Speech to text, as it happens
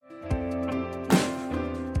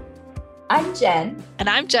I'm Jen. And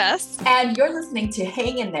I'm Jess. And you're listening to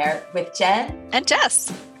Hang in There with Jen and Jess.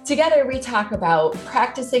 Together, we talk about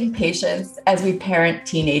practicing patience as we parent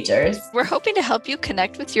teenagers. We're hoping to help you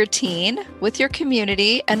connect with your teen, with your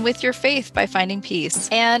community, and with your faith by finding peace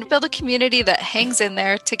and build a community that hangs in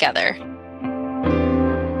there together.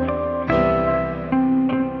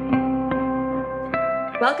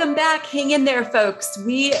 Welcome back. Hang in there, folks.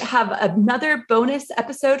 We have another bonus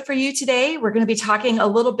episode for you today. We're going to be talking a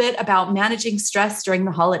little bit about managing stress during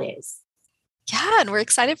the holidays. Yeah, and we're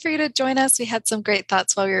excited for you to join us. We had some great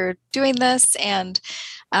thoughts while we were doing this. And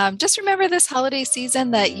just remember this holiday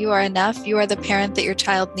season that you are enough. You are the parent that your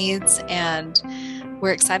child needs. And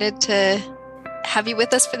we're excited to have you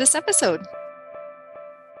with us for this episode.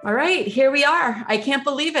 All right, here we are. I can't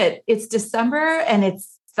believe it. It's December and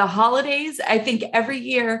it's the holidays. I think every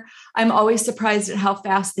year I'm always surprised at how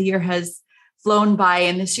fast the year has flown by.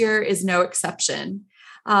 And this year is no exception.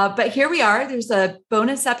 But here we are. There's a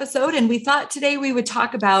bonus episode, and we thought today we would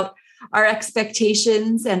talk about our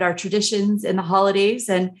expectations and our traditions in the holidays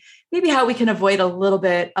and maybe how we can avoid a little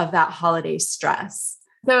bit of that holiday stress.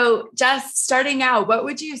 So Jess, starting out, what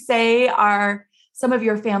would you say are some of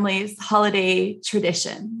your family's holiday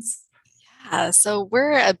traditions? Yeah, so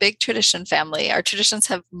we're a big tradition family. Our traditions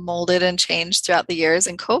have molded and changed throughout the years,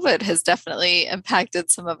 and COVID has definitely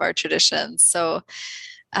impacted some of our traditions. So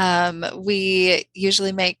we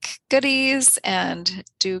usually make goodies and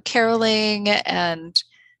do caroling and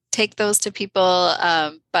take those to people.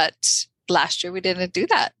 But last year we didn't do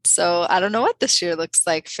that. So I don't know what this year looks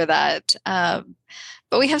like for that.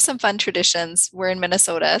 But we have some fun traditions. We're in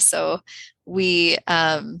Minnesota, so we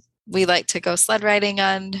like to go sled riding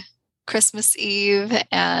on Christmas Eve.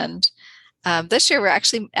 And this year, we're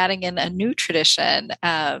actually adding in a new tradition.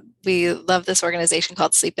 We love this organization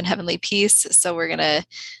called Sleep in Heavenly Peace. So we're going to,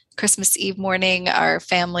 Christmas Eve morning, our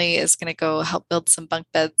family is going to go help build some bunk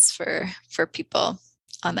beds for people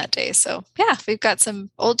on that day. So yeah, we've got some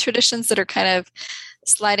old traditions that are kind of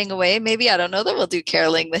sliding away. Maybe, I don't know, that we'll do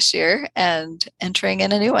caroling this year and entering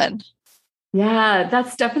in a new one. Yeah,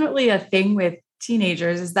 that's definitely a thing with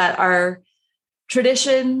teenagers, is that our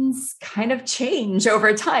traditions kind of change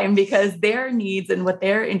over time because their needs and what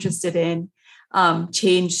they're interested in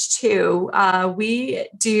change too. We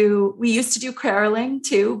used to do caroling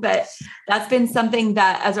too, but that's been something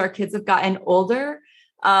that as our kids have gotten older,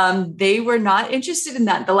 they were not interested in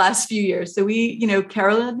that the last few years. So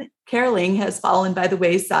caroling has fallen by the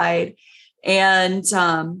wayside, and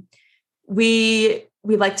we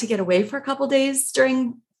like to get away for a couple days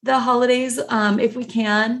during the holidays if we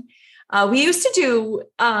can. We used to do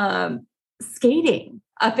skating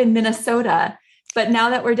up in Minnesota, but now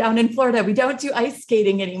that we're down in Florida, we don't do ice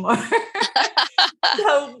skating anymore.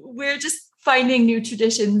 So we're just finding new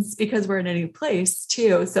traditions because we're in a new place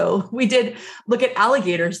too. So we did look at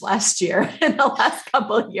alligators last year in the last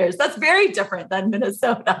couple of years. That's very different than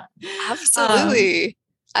Minnesota. Absolutely.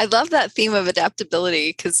 I love that theme of adaptability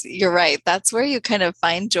because you're right. That's where you kind of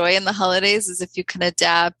find joy in the holidays, is if you can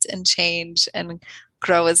adapt and change and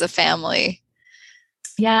grow as a family.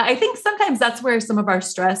 Yeah, I think sometimes that's where some of our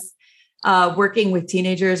stress working with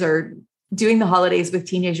teenagers or doing the holidays with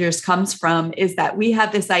teenagers comes from, is that we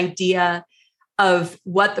have this idea of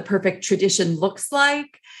what the perfect tradition looks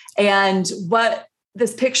like and what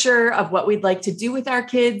this picture of what we'd like to do with our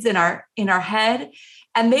kids in our head.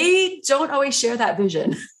 And they don't always share that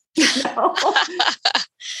vision.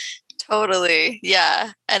 Totally.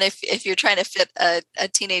 Yeah. And if you're trying to fit a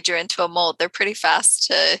teenager into a mold, they're pretty fast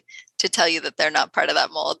to tell you that they're not part of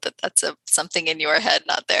that mold, that that's something in your head,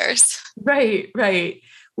 not theirs. Right.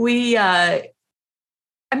 We, sometimes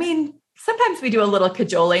we do a little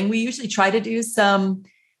cajoling. We usually try to do some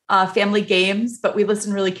family games, but we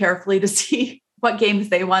listen really carefully to see what games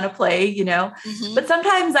they want to play, Mm-hmm. But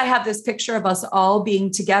sometimes I have this picture of us all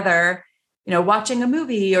being together, watching a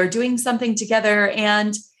movie or doing something together.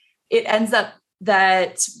 And it ends up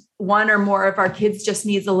that one or more of our kids just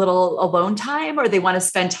needs a little alone time, or they want to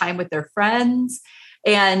spend time with their friends,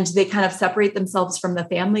 and they kind of separate themselves from the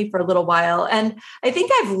family for a little while. And I think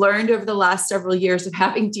I've learned over the last several years of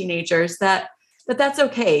having teenagers that that's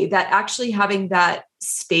okay, that actually having that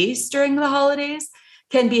space during the holidays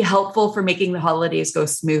can be helpful for making the holidays go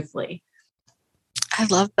smoothly. I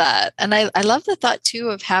love that. And I love the thought too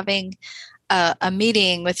of having a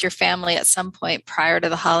meeting with your family at some point prior to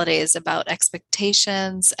the holidays about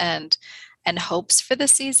expectations and hopes for the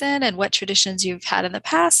season, and what traditions you've had in the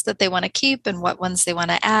past that they want to keep and what ones they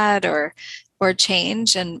want to add or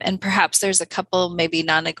change. And perhaps there's a couple maybe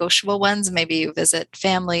non-negotiable ones. Maybe you visit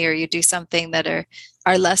family or you do something that are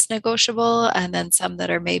are less negotiable, and then some that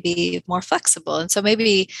are maybe more flexible. And so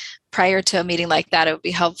maybe prior to a meeting like that, it would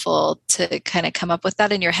be helpful to kind of come up with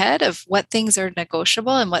that in your head of what things are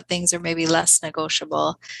negotiable and what things are maybe less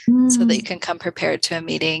negotiable so that you can come prepared to a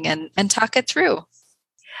meeting and talk it through.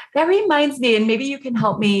 That reminds me, and maybe you can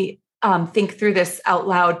help me think through this out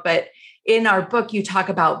loud, but in our book, you talk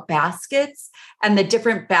about baskets and the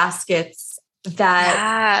different baskets that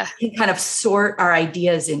Yeah. we kind of sort our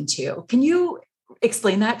ideas into. Can you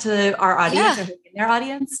explain that to our audience Yeah, or in their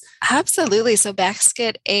audience? absolutely. So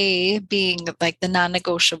basket A being like the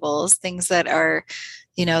non-negotiables, things that are,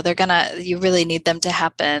 you really need them to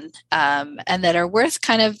happen, and that are worth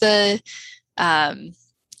kind of the um,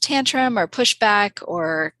 tantrum or pushback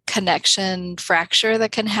or connection fracture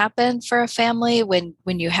that can happen for a family when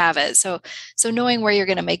you have it. So knowing where you're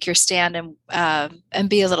going to make your stand and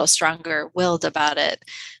be a little stronger willed about it.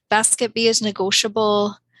 Basket B is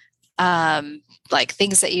negotiable, like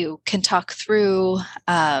things that you can talk through.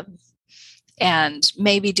 And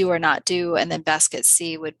maybe do or not do. And then basket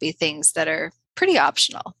C would be things that are pretty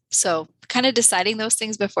optional. So kind of deciding those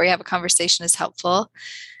things before you have a conversation is helpful.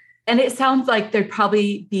 And it sounds like there'd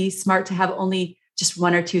probably be smart to have only just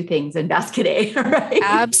one or two things in basket A, right?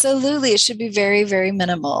 Absolutely. It should be very, very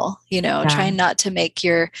minimal. Yeah. Trying not to make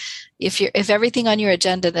if everything on your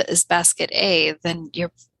agenda is basket A, then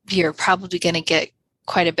you're probably going to get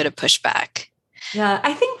quite a bit of pushback. Yeah.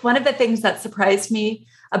 I think one of the things that surprised me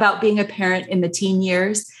about being a parent in the teen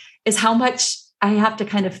years is how much I have to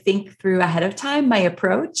kind of think through ahead of time my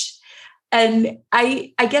approach. And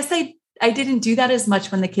I guess I didn't do that as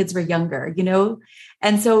much when the kids were younger, you know?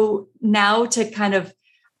 And so now to kind of,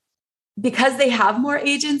 because they have more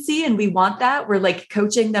agency and we want that, we're like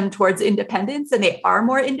coaching them towards independence and they are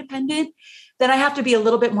more independent, then I have to be a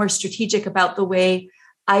little bit more strategic about the way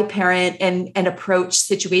I parent and approach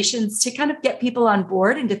situations to kind of get people on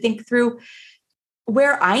board and to think through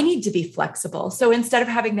where I need to be flexible. So instead of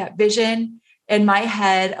having that vision in my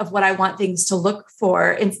head of what I want things to look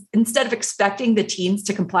for, instead of expecting the teens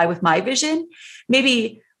to comply with my vision,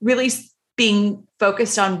 maybe really being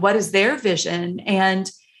focused on what is their vision and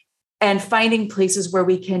finding places where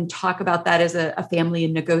we can talk about that as a family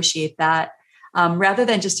and negotiate that, rather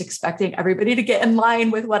than just expecting everybody to get in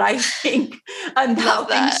line with what I think and how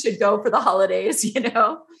things should go for the holidays, you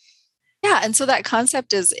know? Yeah, and so that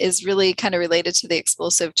concept is really kind of related to the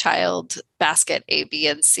explosive child basket A, B,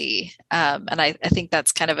 and C, and I think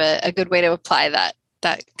that's kind of a good way to apply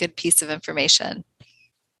that good piece of information.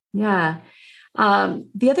 Yeah.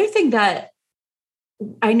 The other thing that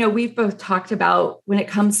I know we've both talked about when it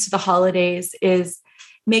comes to the holidays is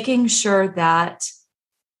making sure that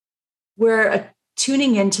we're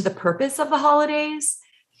tuning into the purpose of the holidays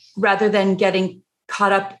rather than getting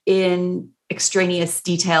caught up in extraneous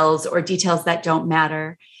details or details that don't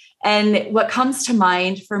matter. And what comes to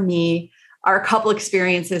mind for me are a couple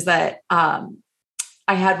experiences that I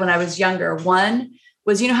had when I was younger. One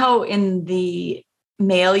was, you know how in the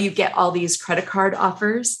mail you get all these credit card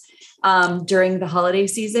offers during the holiday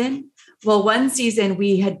season? Well, one season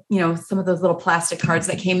we had, some of those little plastic cards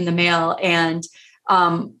that came in the mail, and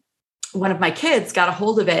one of my kids got a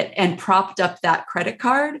hold of it and propped up that credit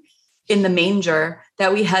card in the manger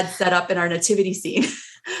that we had set up in our nativity scene.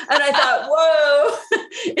 And I thought,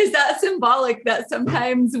 whoa, is that symbolic that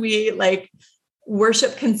sometimes we like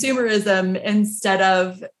worship consumerism instead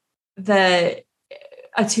of the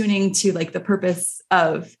attuning to like the purpose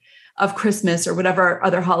of Christmas or whatever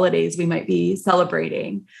other holidays we might be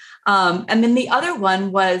celebrating. And then the other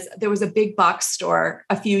one was there was a big box store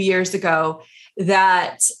a few years ago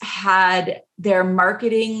that had their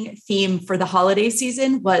marketing theme for the holiday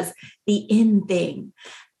season was the in thing.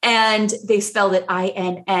 And they spelled it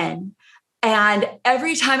INN. And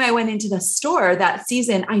every time I went into the store that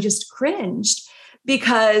season, I just cringed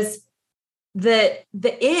because the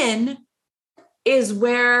in is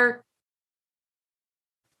where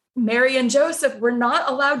Mary and Joseph were not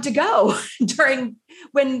allowed to go during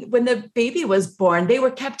when the baby was born. They were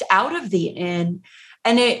kept out of the inn.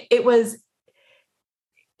 And it was,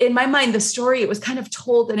 in my mind, the story, it was kind of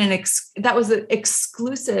told in that was an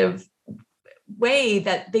exclusive way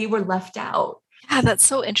that they were left out. Yeah, that's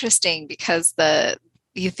so interesting because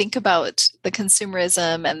you think about the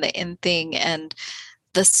consumerism and the in thing and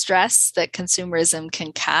the stress that consumerism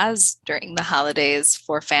can cause during the holidays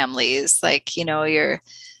for families. Like, your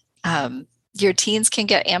teens can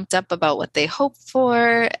get amped up about what they hope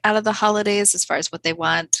for out of the holidays as far as what they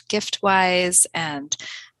want gift wise. And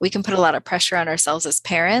we can put a lot of pressure on ourselves as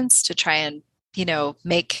parents to try and,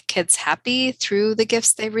 make kids happy through the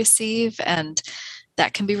gifts they receive. And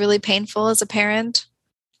that can be really painful as a parent.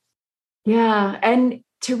 Yeah. And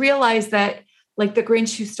to realize that, like the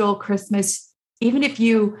Grinch Who Stole Christmas, even if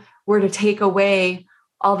you were to take away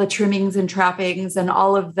all the trimmings and trappings and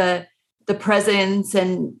all of the presents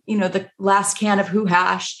and, the last can of Who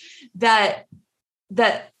Hash, that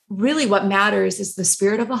really what matters is the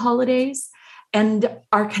spirit of the holidays and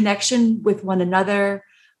our connection with one another,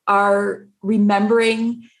 our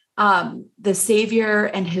remembering the Savior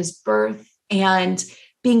and his birth, and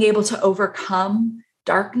being able to overcome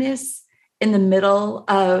darkness in the middle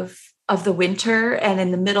of the winter and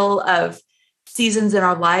in the middle of seasons in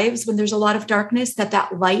our lives when there's a lot of darkness,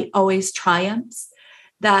 that light always triumphs.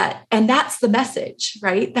 And that's the message,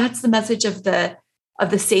 right? That's the message of the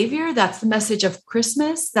Savior. That's the message of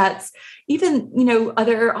Christmas. That's even,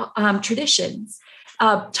 other traditions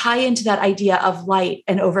tie into that idea of light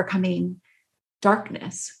and overcoming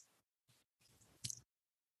darkness.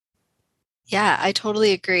 Yeah, I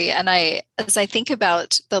totally agree. And as I think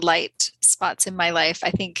about the light spots in my life,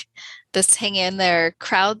 I think this hang in there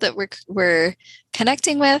crowd that we're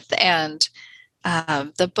connecting with, and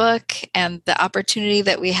the book and the opportunity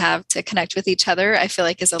that we have to connect with each other, I feel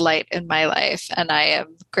like is a light in my life. And I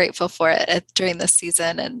am grateful for it during this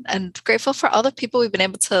season, and grateful for all the people we've been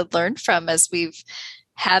able to learn from as we've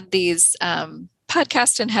had these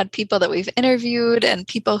podcasts and had people that we've interviewed and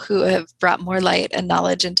people who have brought more light and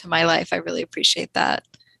knowledge into my life. I really appreciate that.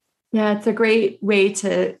 Yeah, it's a great way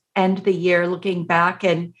to end the year, looking back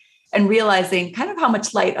and realizing kind of how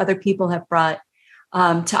much light other people have brought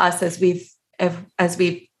to us as we've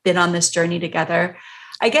been on this journey together.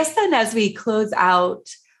 I guess then, as we close out,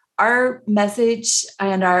 our message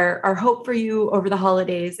and our hope for you over the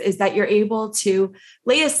holidays is that you're able to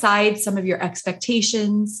lay aside some of your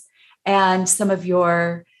expectations and some of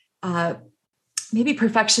your maybe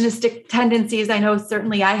perfectionistic tendencies. I know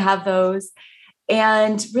certainly I have those,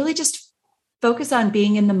 and really just focus on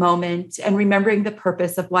being in the moment and remembering the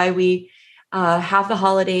purpose of why we have the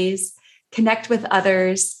holidays, connect with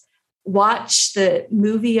others, watch the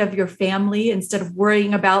movie of your family instead of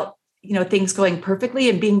worrying about things going perfectly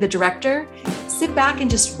and being the director. Sit back and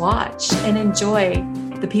just watch and enjoy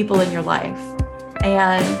the people in your life.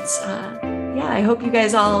 And I hope you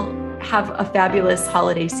guys all have a fabulous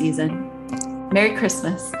holiday season. Merry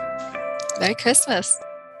Christmas. Merry Christmas.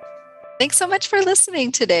 Thanks so much for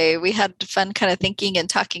listening today. We had fun kind of thinking and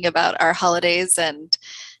talking about our holidays and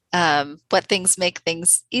what things make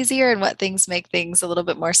things easier and what things make things a little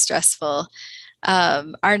bit more stressful.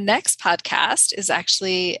 Our next podcast is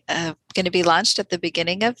actually going to be launched at the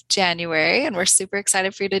beginning of January, and we're super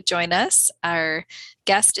excited for you to join us. Our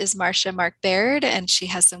guest is Marcia Mark Baird, and she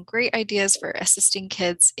has some great ideas for assisting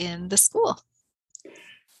kids in the school.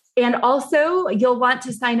 And also, you'll want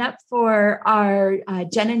to sign up for our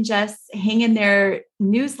Jen and Jess Hang in There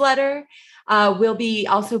newsletter. We'll be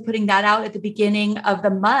also putting that out at the beginning of the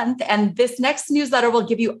month. And this next newsletter will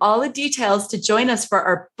give you all the details to join us for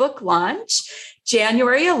our book launch.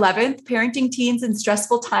 January 11th, Parenting Teens in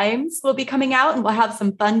Stressful Times will be coming out, and we'll have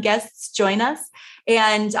some fun guests join us.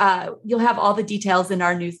 And you'll have all the details in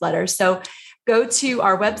our newsletter. So go to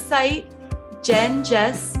our website,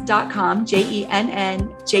 jenjess.com,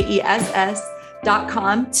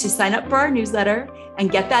 JENNJESS.com, to sign up for our newsletter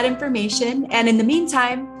and get that information. And in the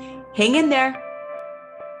meantime, hang in there.